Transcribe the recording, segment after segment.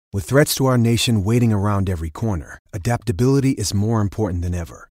With threats to our nation waiting around every corner, adaptability is more important than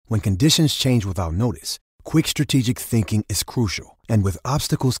ever. When conditions change without notice, quick strategic thinking is crucial. And with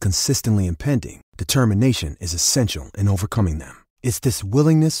obstacles consistently impending, determination is essential in overcoming them. It's this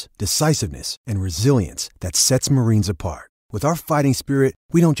willingness, decisiveness, and resilience that sets Marines apart. With our fighting spirit,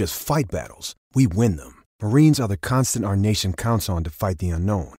 we don't just fight battles, we win them. Marines are the constant our nation counts on to fight the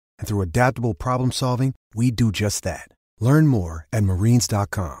unknown. And through adaptable problem solving, we do just that. Learn more at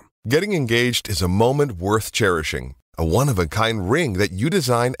marines.com. Getting engaged is a moment worth cherishing. A one-of-a-kind ring that you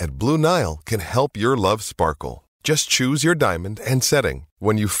design at Blue Nile can help your love sparkle. Just choose your diamond and setting.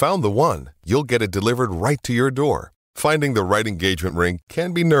 When you've found the one, you'll get it delivered right to your door. Finding the right engagement ring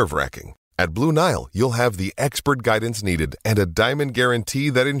can be nerve-wracking. At Blue Nile, you'll have the expert guidance needed and a diamond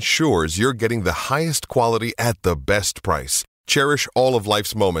guarantee that ensures you're getting the highest quality at the best price. Cherish all of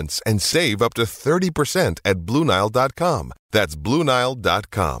life's moments and save up to 30% at BlueNile.com. That's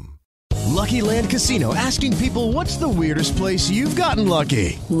BlueNile.com. Lucky Land Casino, asking people, what's the weirdest place you've gotten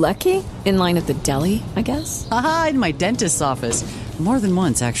lucky? Lucky? In line at the deli, I guess? Aha, in my dentist's office. More than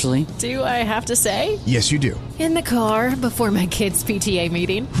once, actually. Do I have to say? Yes, you do. In the car before my kids' PTA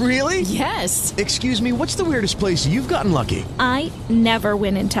meeting. Really? Yes. Excuse me, what's the weirdest place you've gotten lucky? I never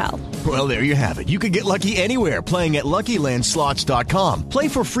win and tell. Well, there you have it. You can get lucky anywhere, playing at LuckyLandSlots.com. Play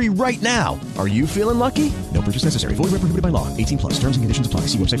for free right now. Are you feeling lucky? No purchase necessary. Void where prohibited by law. 18+. Terms and conditions apply.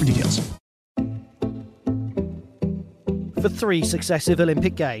 See website for details. For 3 successive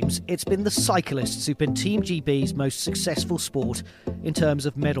Olympic Games, it's been the cyclists who've been Team GB's most successful sport in terms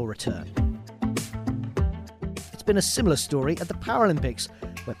of medal return. It's been a similar story at the Paralympics,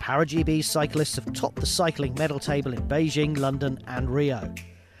 where Para-GB cyclists have topped the cycling medal table in Beijing, London and Rio.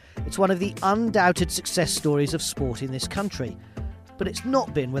 It's one of the undoubted success stories of sport in this country, but it's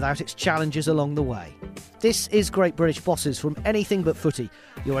not been without its challenges along the way. This is Great British Bosses from Anything But Footy,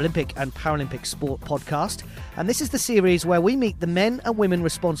 your Olympic and Paralympic sport podcast, and this is the series where we meet the men and women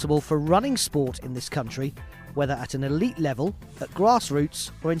responsible for running sport in this country, whether at an elite level, at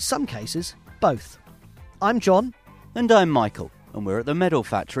grassroots, or in some cases, both. I'm John. And I'm Michael, and we're at the Medal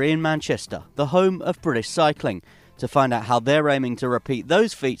Factory in Manchester, the home of British cycling, to find out how they're aiming to repeat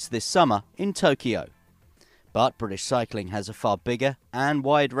those feats this summer in Tokyo. But British cycling has a far bigger and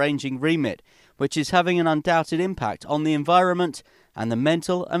wide-ranging remit, which is having an undoubted impact on the environment and the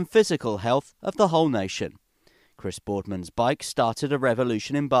mental and physical health of the whole nation. Chris Boardman's bike started a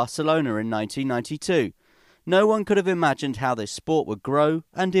revolution in Barcelona in 1992. No one could have imagined how this sport would grow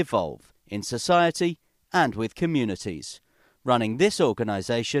and evolve in society and with communities. Running this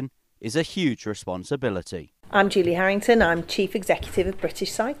organisation is a huge responsibility. I'm Julie Harrington, I'm Chief Executive of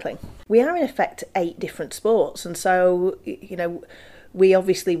British Cycling. We are in effect 8 different sports, and so, we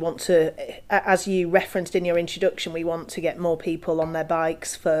obviously want to, as you referenced in your introduction, we want to get more people on their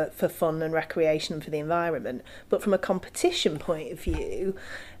bikes for fun and recreation and for the environment. But from a competition point of view,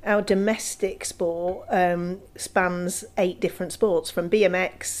 our domestic sport spans 8 different sports, from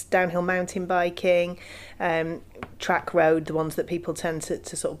BMX, downhill mountain biking, track road, the ones that people tend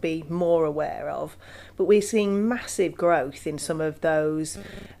to sort of be more aware of. But we're seeing massive growth in some of those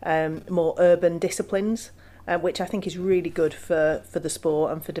more urban disciplines, which I think is really good for the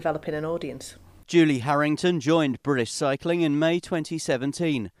sport and for developing an audience. Julie Harrington joined British Cycling in May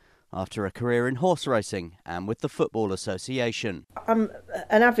 2017 after a career in horse racing and with the Football Association. I'm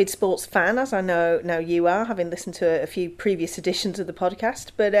an avid sports fan, as I know you are, having listened to a few previous editions of the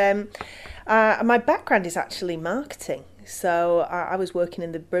podcast, but my background is actually marketing. So I was working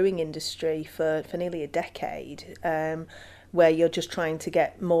in the brewing industry for nearly a decade, where you're just trying to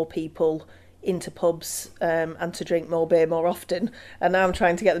get more people into pubs and to drink more beer more often, and now I'm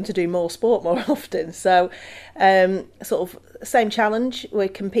trying to get them to do more sport more often. So sort of same challenge. We're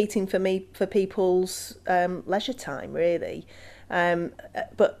competing for people's leisure time, really.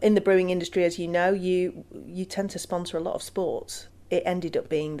 But in the brewing industry, as you know, you tend to sponsor a lot of sports. It ended up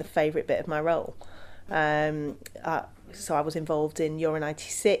being the favourite bit of my role. So I was involved in Euro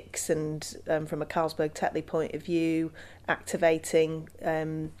 96 and from a Carlsberg Tetley point of view, activating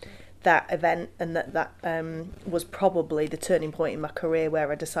that event, and that was probably the turning point in my career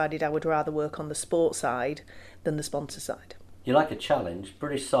where I decided I would rather work on the sport side than the sponsor side. You like a challenge.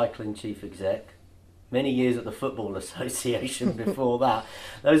 British Cycling Chief Exec, many years at the Football Association before that.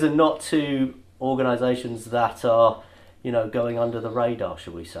 Those are not 2 organisations that are, going under the radar,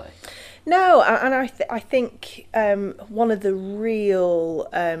 shall we say? No, and I think one of the real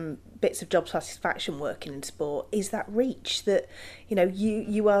bits of job satisfaction working in sport is that reach, that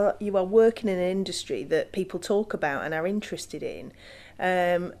you are working in an industry that people talk about and are interested in,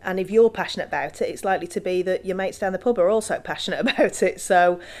 And if you're passionate about it, it's likely to be that your mates down the pub are also passionate about it.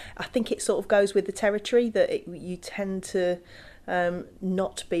 So I think it sort of goes with the territory that you tend to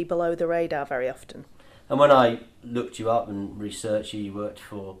not be below the radar very often. And when I looked you up and researched you, you worked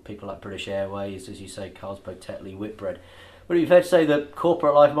for people like British Airways, as you say, Carlsberg, Tetley, Whitbread. Would it be fair to say that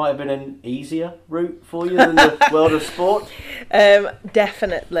corporate life might have been an easier route for you than the world of sport?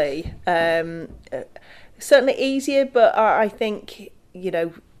 Definitely. Certainly easier, but I think,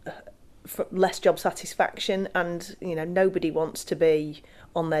 less job satisfaction, and, nobody wants to be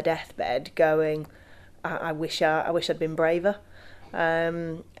on their deathbed going, I wish I'd been braver.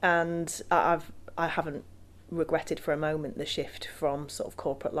 And I haven't regretted for a moment the shift from sort of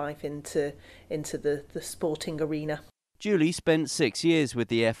corporate life into the sporting arena. Julie spent 6 years with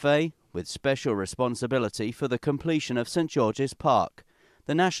the FA, with special responsibility for the completion of St George's Park,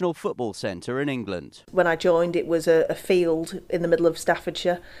 the National Football Centre in England. When I joined, it was a field in the middle of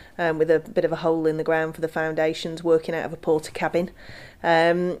Staffordshire with a bit of a hole in the ground for the foundations, working out of a porter cabin.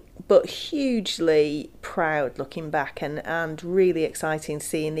 But hugely proud looking back, and really exciting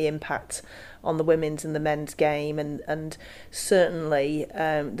seeing the impact on the women's and the men's game, and certainly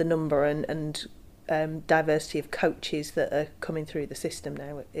the number and diversity of coaches that are coming through the system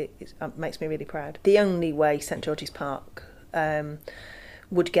now. It makes me really proud. The only way St George's Park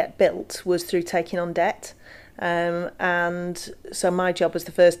would get built was through taking on debt, and so my job as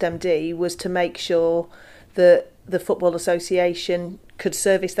the first MD was to make sure that the Football Association could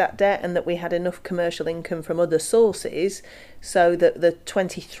service that debt, and that we had enough commercial income from other sources so that the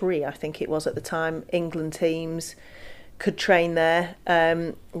 23, I think it was at the time, England teams could train there,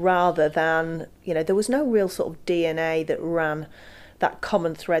 rather than, there was no real sort of DNA that ran, that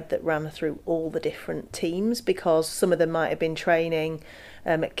common thread that ran through all the different teams, because some of them might have been training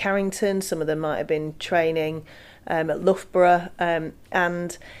at Harrington, some of them might have been training at Loughborough,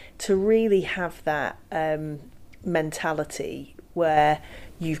 and to really have that mentality where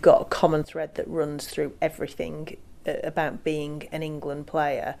you've got a common thread that runs through everything about being an England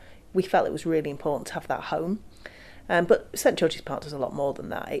player, we felt it was really important to have that home. But St George's Park does a lot more than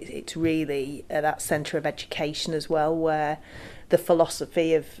that. It's really that centre of education as well, where the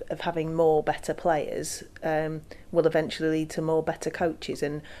philosophy of having more better players will eventually lead to more better coaches.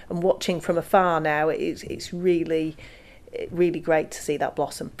 And watching from afar now, it's really great to see that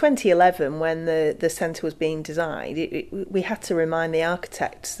blossom. 2011, when the centre was being designed, we had to remind the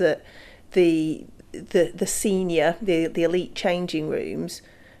architects that the senior, the elite changing rooms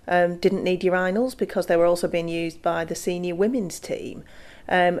didn't need urinals, because they were also being used by the senior women's team.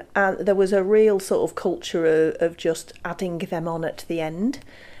 And there was a real sort of culture of just adding them on at the end.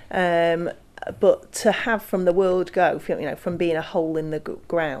 But to have from the word go, from being a hole in the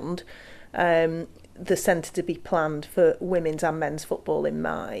ground, the centre to be planned for women's and men's football in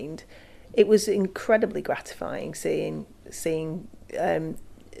mind, it was incredibly gratifying seeing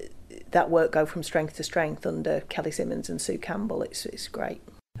that work go from strength to strength under Kelly Simmons and Sue Campbell. It's great.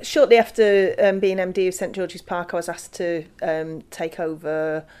 Shortly after being MD of St George's Park, I was asked to take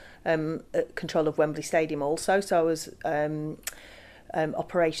over control of Wembley Stadium also. So I was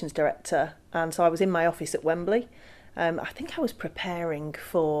operations director, and so I was in my office at Wembley. I think I was preparing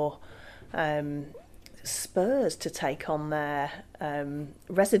for Spurs to take on their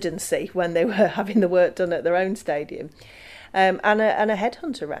residency when they were having the work done at their own stadium. And a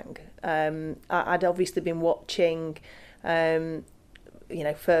headhunter rang. I'd obviously been watching... as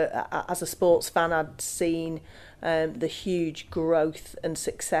a sports fan, I'd seen the huge growth and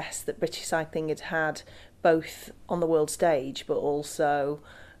success that British cycling had had, both on the world stage, but also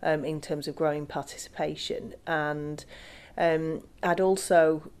in terms of growing participation. And I'd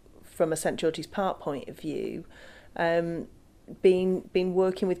also, from a St George's Park point of view, been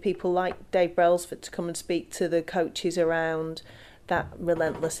working with people like Dave Brailsford to come and speak to the coaches around that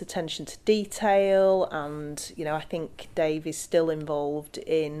relentless attention to detail, and I think Dave is still involved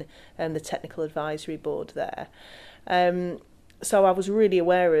in the technical advisory board there. So I was really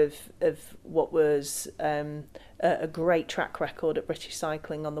aware of what was a great track record at British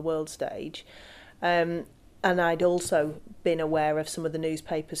cycling on the world stage, and I'd also been aware of some of the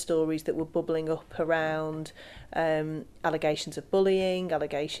newspaper stories that were bubbling up around allegations of bullying,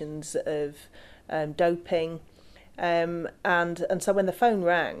 allegations of doping. And so when the phone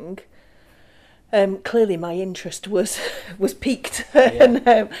rang, clearly my interest was piqued.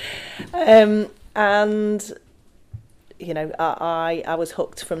 Yeah. And I was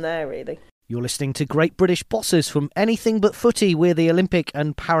hooked from there, really. You're listening to Great British Bosses from Anything But Footy. We're the Olympic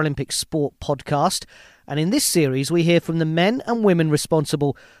and Paralympic Sport podcast. And in this series, we hear from the men and women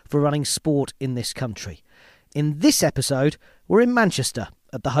responsible for running sport in this country. In this episode, We're in Manchester,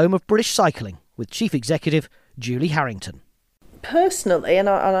 at the home of British cycling, with Chief Executive Julie Harrington. Personally, and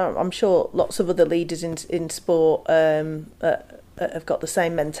I'm sure lots of other leaders in sport have got the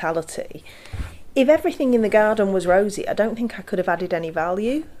same mentality. If everything in the garden was rosy, I don't think I could have added any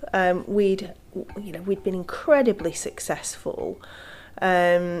value. We'd been incredibly successful,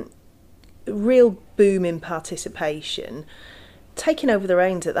 real boom in participation. Taking over the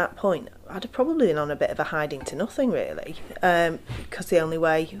reins at that point, I'd have probably been on a bit of a hiding to nothing, really, because the only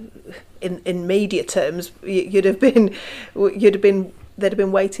way, in media terms, they'd have been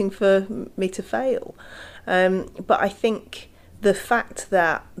waiting for me to fail. But I think the fact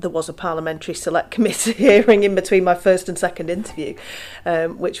that there was a parliamentary select committee hearing in between my first and second interview,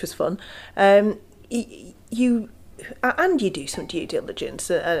 which was fun, you do some due diligence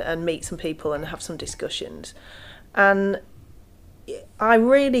and meet some people and have some discussions, and I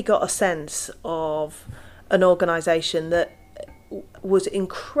really got a sense of an organisation that was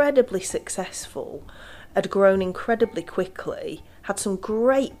incredibly successful, had grown incredibly quickly, had some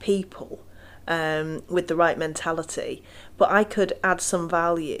great people with the right mentality, but I could add some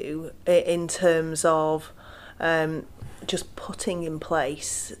value in terms of just putting in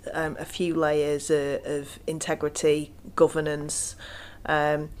place a few layers of integrity, governance,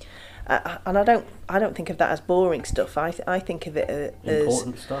 and I don't think of that as boring stuff. I think of it as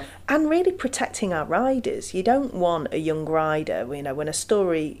important stuff, and really protecting our riders. You don't want a young rider, when a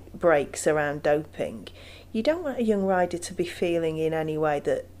story breaks around doping, you don't want a young rider to be feeling in any way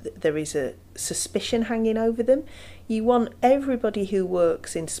that there is a suspicion hanging over them. You want everybody who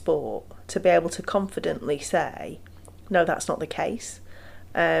works in sport to be able to confidently say, no, that's not the case,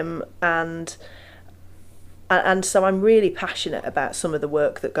 and so I'm really passionate about some of the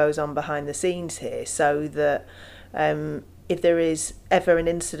work that goes on behind the scenes here, so that if there is ever an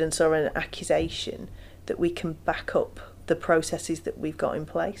incident or an accusation, that we can back up the processes that we've got in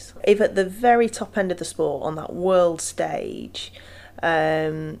place. If at the very top end of the sport, on that world stage,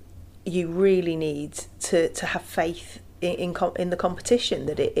 you really need to have faith in the competition,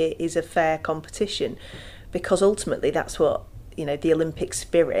 that it is a fair competition, because ultimately that's what the Olympic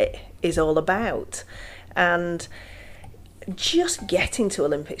spirit is all about. And just getting to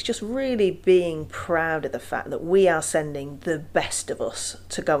Olympics, just really being proud of the fact that we are sending the best of us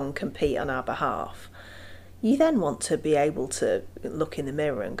to go and compete on our behalf. You then want to be able to look in the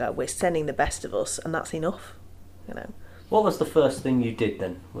mirror and go, we're sending the best of us, and that's enough. What was the first thing you did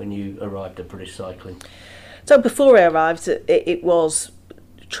then when you arrived at British Cycling? So before I arrived, it was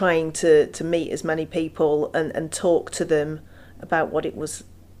trying to meet as many people and talk to them about what it was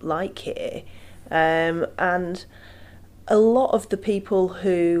like here. And a lot of the people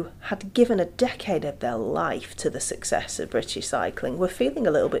who had given a decade of their life to the success of British cycling were feeling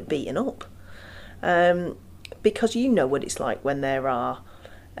a little bit beaten up. Because you know what it's like when there are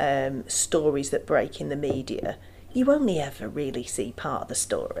stories that break in the media. You only ever really see part of the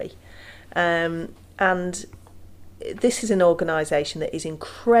story. And this is an organisation that is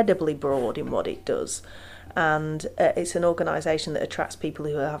incredibly broad in what it does. And it's an organisation that attracts people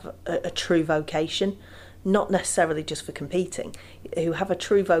who have a true vocation, not necessarily just for competing, who have a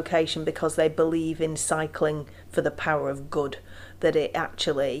true vocation because they believe in cycling for the power of good, that it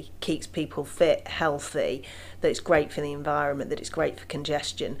actually keeps people fit, healthy, that it's great for the environment, that it's great for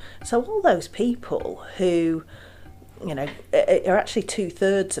congestion. So all those people who, are actually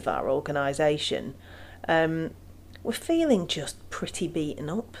 2/3 of our organisation, we're feeling just pretty beaten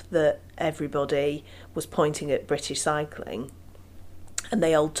up that everybody was pointing at British cycling and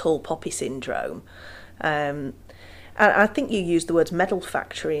the old tall poppy syndrome. And I think you used the words medal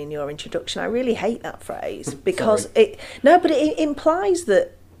factory in your introduction. I really hate that phrase because it implies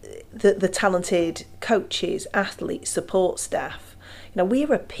that the talented coaches, athletes, support staff,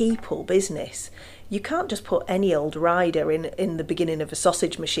 we're a people business. You can't just put any old rider in the beginning of a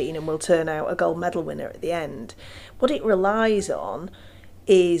sausage machine and we'll turn out a gold medal winner at the end. What it relies on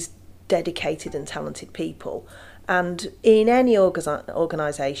is dedicated and talented people. And in any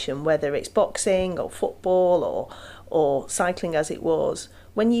organisation, whether it's boxing or football or cycling as it was,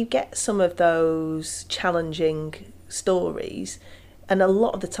 when you get some of those challenging stories, and a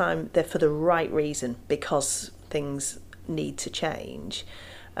lot of the time they're for the right reason because things need to change,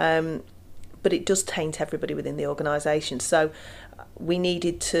 but it does taint everybody within the organisation. So we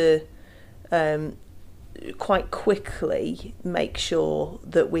needed to quite quickly make sure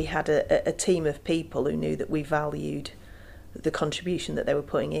that we had a team of people who knew that we valued the contribution that they were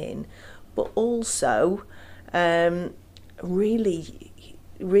putting in, but also really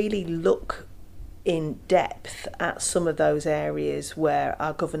look in depth at some of those areas where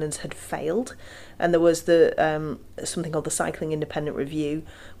our governance had failed, and there was the something called the Cycling Independent Review,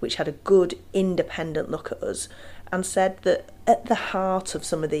 which had a good independent look at us and said that at the heart of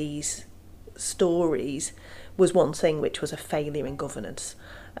some of these stories was one thing, which was a failure in governance.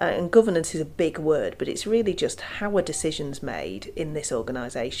 And governance is a big word, but it's really just how are decisions made in this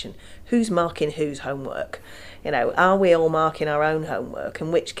organisation? Who's marking whose homework? You know, are we all marking our own homework?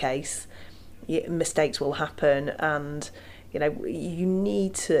 In which case, mistakes will happen, and you know, you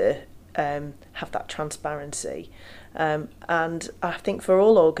need to have that transparency. And I think for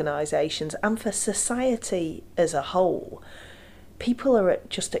all organisations and for society as a whole, people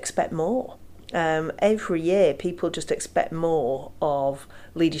just expect more. Every year, people just expect more of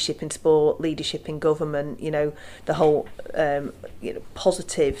leadership in sport, leadership in government. You know, the whole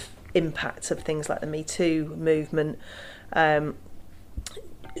positive impacts of things like the Me Too movement.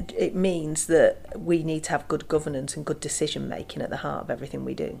 It means that we need to have good governance and good decision making at the heart of everything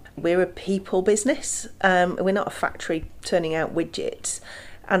we do. We're a people business. We're not a factory turning out widgets,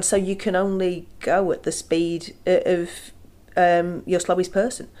 and so you can only go at the speed of your slowest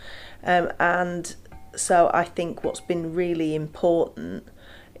person. And so I think what's been really important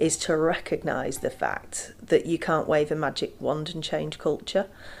is to recognise the fact that you can't wave a magic wand and change culture.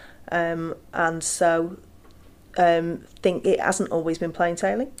 And so think it hasn't always been plain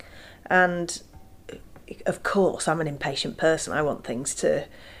sailing. And of course, I'm an impatient person. I want things to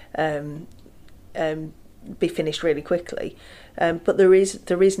be finished really quickly. But there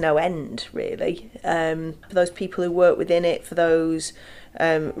is no end, really. For those people who work within it, for those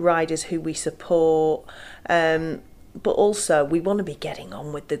riders who we support, but also we want to be getting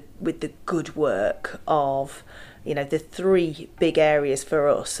on with the good work of, you know, the three big areas for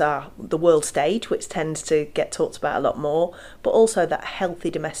us are the world stage, which tends to get talked about a lot more, but also that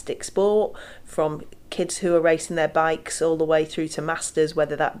healthy domestic sport, from kids who are racing their bikes all the way through to masters,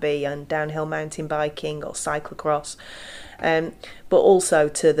 whether that be on downhill mountain biking or cyclocross, but also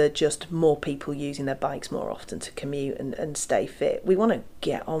to the just more people using their bikes more often to commute and stay fit. We want to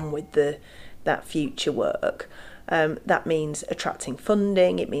get on with that future work. That means attracting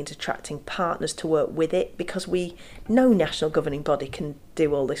funding, it means attracting partners to work with it, because no national governing body can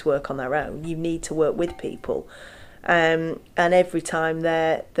do all this work on their own. You need to work with people. And every time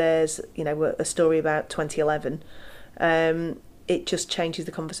there's a story about 2011, it just changes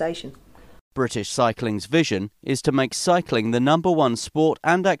the conversation. British Cycling's vision is to make cycling the #1 sport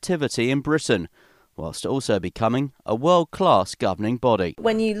and activity in Britain, whilst also becoming a world-class governing body.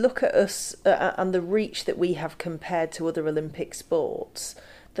 When you look at us and the reach that we have compared to other Olympic sports,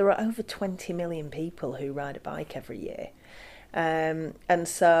 there are over 20 million people who ride a bike every year. And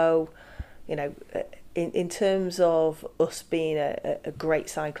so, you know, in terms of us being a great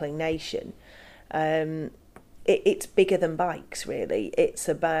cycling nation, it's bigger than bikes, really. It's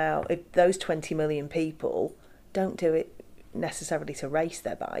about, if those 20 million people don't do it necessarily to race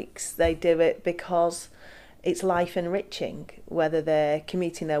their bikes, they do it because it's life enriching. Whether they're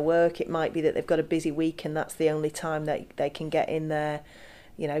commuting their work, it might be that they've got a busy week and that's the only time that they can get in their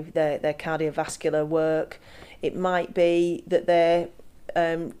cardiovascular work. It might be that they're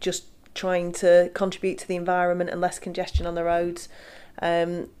just trying to contribute to the environment and less congestion on the roads.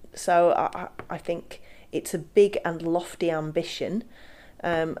 So I think it's a big and lofty ambition.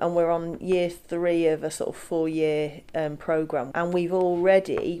 And we're on year 3 of a sort of 4-year programme, and we're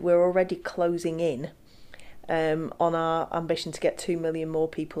already closing in on our ambition to get 2 million more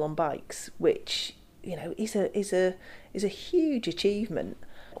people on bikes, which, you know, is a huge achievement.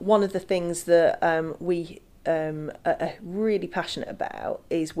 One of the things that we are really passionate about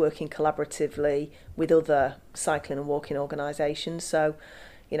is working collaboratively with other cycling and walking organisations. So,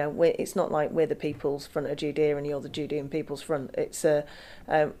 you know, it's not like we're the People's Front of Judea and you're the Judean People's Front. It's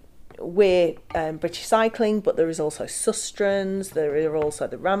we're British Cycling, but there is also Sustrans, there are also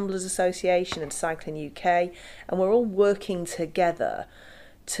the Ramblers Association and Cycling UK, and we're all working together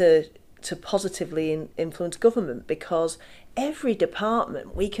to positively influence government, because every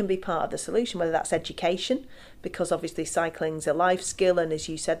department we can be part of the solution, whether that's education, because obviously cycling's a life skill, and as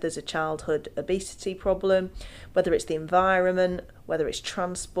you said, there's a childhood obesity problem, whether it's the environment, whether it's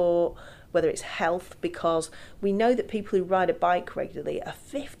transport, whether it's health, because we know that people who ride a bike regularly are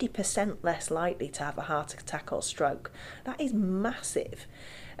 50% less likely to have a heart attack or stroke. That is massive.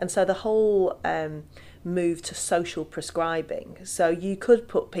 And so the whole move to social prescribing, so you could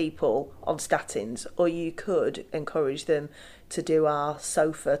put people on statins, or you could encourage them to do our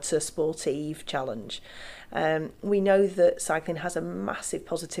sofa to sportive challenge. We know that cycling has a massive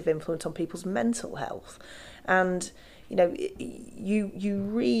positive influence on people's mental health, and you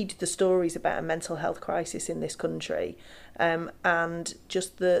read the stories about a mental health crisis in this country, and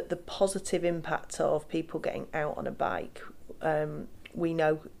just the positive impact of people getting out on a bike, we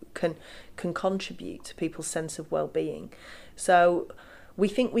know can contribute to people's sense of well-being. So we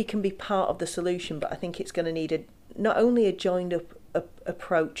think we can be part of the solution, but I think it's going to need not only a joined up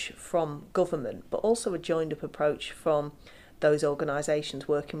approach from government, but also a joined up approach from those organisations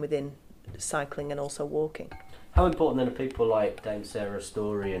working within cycling and also walking. How important then are people like Dame Sarah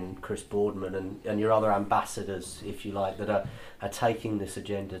Story and Chris Boardman and your other ambassadors, if you like, that are taking this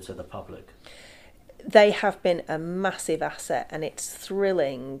agenda to the public? They have been a massive asset, and it's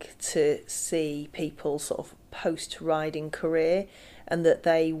thrilling to see people sort of post-riding career and that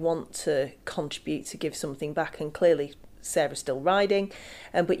they want to contribute to give something back. And clearly Sarah's still riding,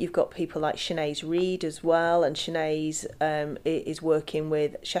 but you've got people like Sinead's Reid as well, and Sinead's is working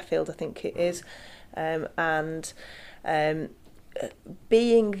with Sheffield, I think it is, and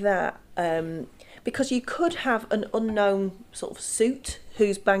being that, because you could have an unknown sort of suit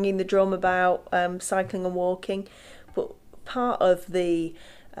who's banging the drum about cycling and walking, but part of the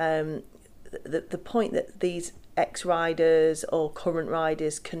point that these ex-riders or current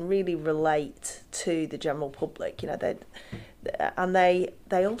riders can really relate to the general public, they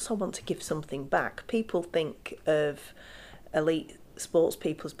also want to give something back. People think of elite sports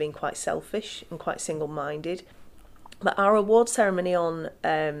people as being quite selfish and quite single-minded, but our award ceremony on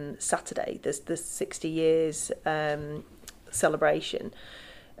Saturday, there's the 60 years celebration.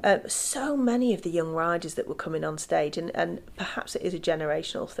 So many of the young riders that were coming on stage, and perhaps it is a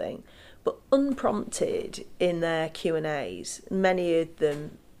generational thing, but unprompted in their Q&As, many of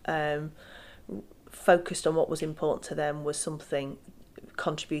them focused on what was important to them was something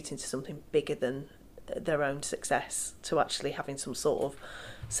contributing to something bigger than their own success, to actually having some sort of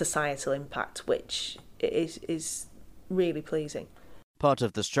societal impact, which is really pleasing. Part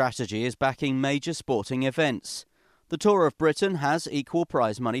of the strategy is backing major sporting events. The Tour of Britain has equal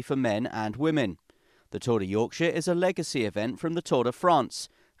prize money for men and women. The Tour de Yorkshire is a legacy event from the Tour de France,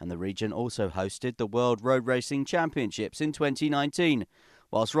 and the region also hosted the World Road Racing Championships in 2019,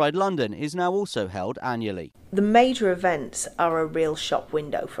 whilst Ride London is now also held annually. The major events are a real shop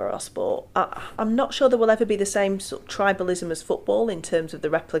window for our sport. I'm not sure there will ever be the same sort of tribalism as football in terms of the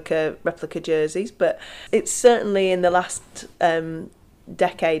replica jerseys, but it's certainly in the last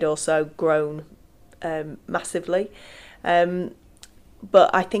decade or so grown massively. But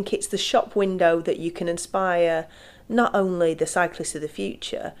I think it's the shop window that you can inspire not only the cyclists of the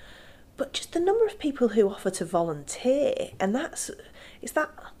future, but just the number of people who offer to volunteer. And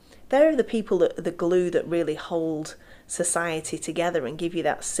they're the people that the glue that really hold society together and give you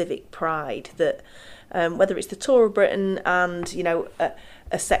that civic pride that whether it's the Tour of Britain and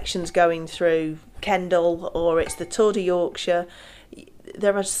a section's going through Kendal, or it's the Tour de Yorkshire,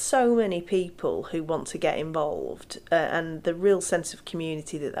 there are so many people who want to get involved, and the real sense of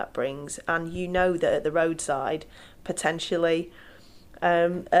community that brings. And that at the roadside, potentially,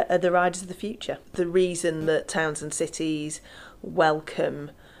 are the riders of the future. The reason that towns and cities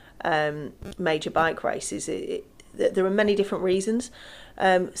welcome major bike races, there are many different reasons.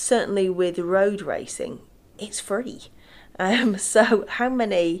 Certainly with road racing, it's free. So how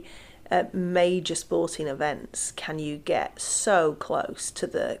many major sporting events can you get so close to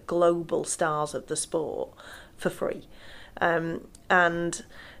the global stars of the sport for free? And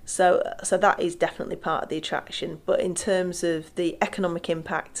so that is definitely part of the attraction. But in terms of the economic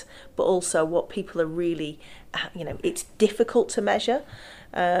impact, but also what people are really, it's difficult to measure,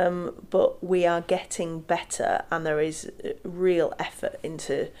 but we are getting better, and there is real effort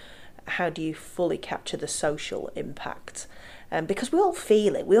into how do you fully capture the social impact. Because we all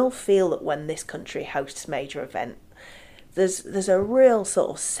feel it. We all feel that when this country hosts major event, there's a real sort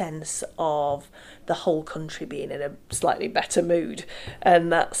of sense of the whole country being in a slightly better mood,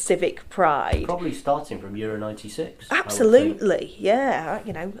 and that civic pride. Probably starting from Euro 96. Absolutely, yeah.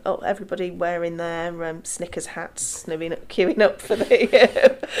 Everybody wearing their Snickers hats, queuing up for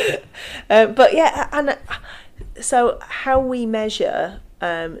the. But yeah, and so how we measure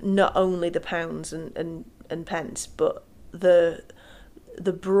not only the pounds and pence, but the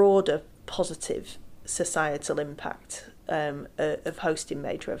broader positive societal impact of hosting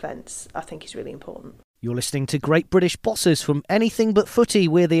major events, I think is really important. You're listening to Great British Bosses from Anything But Footy.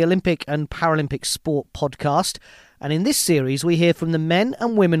 We're the Olympic and Paralympic Sport podcast, and in this series we hear from the men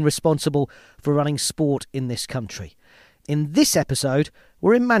and women responsible for running sport in this country. In this episode,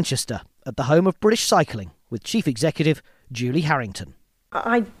 we're in Manchester at the home of British cycling with Chief Executive Julie Harrington.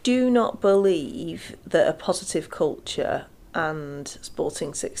 I do not believe that a positive culture and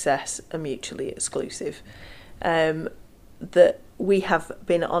sporting success are mutually exclusive. that we have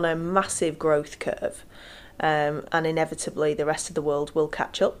been on a massive growth curve, and inevitably the rest of the world will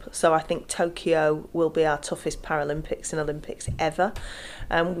catch up. So I think Tokyo will be our toughest Paralympics and Olympics ever.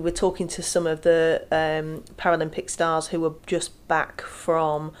 We were talking to some of the Paralympic stars who were just back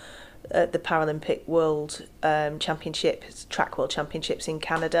from the Paralympic World Championships, Track World Championships in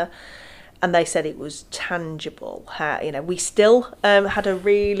Canada, and they said it was tangible. How, we still had a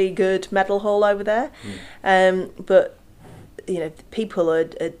really good medal haul over there, but people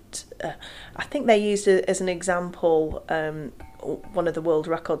had I think they used it as an example. One of the world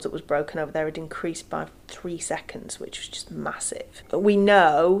records that was broken over there had increased by 3 seconds, which was just massive. We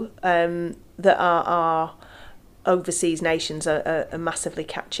know that our overseas nations are massively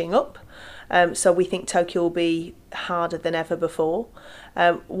catching up. So we think Tokyo will be harder than ever before.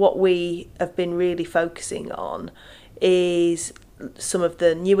 What we have been really focusing on is some of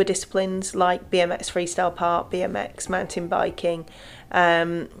the newer disciplines like BMX freestyle park, BMX mountain biking,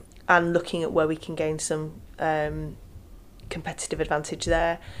 and looking at where we can gain some competitive advantage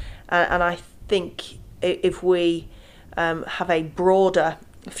there. And I think if we have a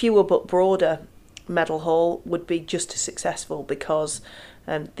fewer but broader medal haul would be just as successful, because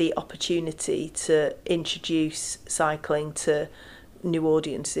the opportunity to introduce cycling to new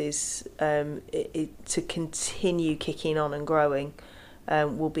audiences, to continue kicking on and growing,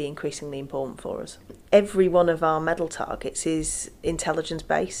 will be increasingly important for us. Every one of our medal targets is intelligence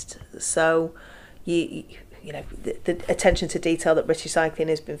based, so the attention to detail that British cycling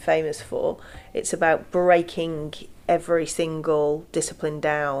has been famous for, it's about breaking every single discipline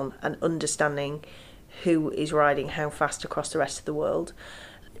down and understanding who is riding how fast across the rest of the world.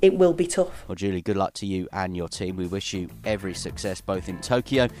 It will be tough. Well, Julie, good luck to you and your team. We wish you every success both in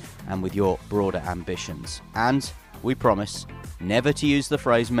Tokyo and with your broader ambitions. And we promise never to use the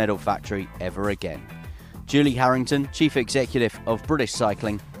phrase medal factory ever again. Julie Harrington, Chief Executive of British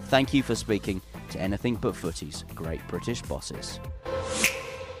Cycling, thank you for speaking to Anything But Footy's Great British Bosses.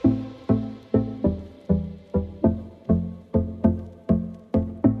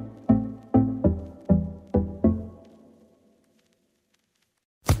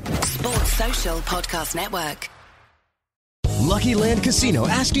 Social Podcast Network. Lucky Land Casino,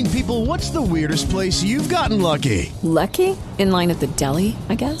 asking people, what's the weirdest place you've gotten lucky? Lucky? In line at the deli,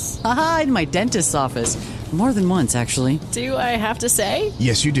 I guess? Aha, in my dentist's office. More than once, actually. Do I have to say?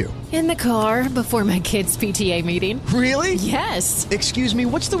 Yes, you do. In the car before my kids' PTA meeting. Really? Yes. Excuse me,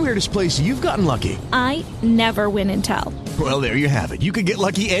 what's the weirdest place you've gotten lucky? I never win and tell. Well, there you have it. You can get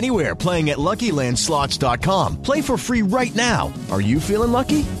lucky anywhere, playing at LuckyLandSlots.com. Play for free right now. Are you feeling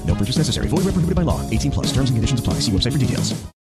lucky? No purchase necessary. Void where prohibited by law. 18+. Terms and conditions apply. See website for details.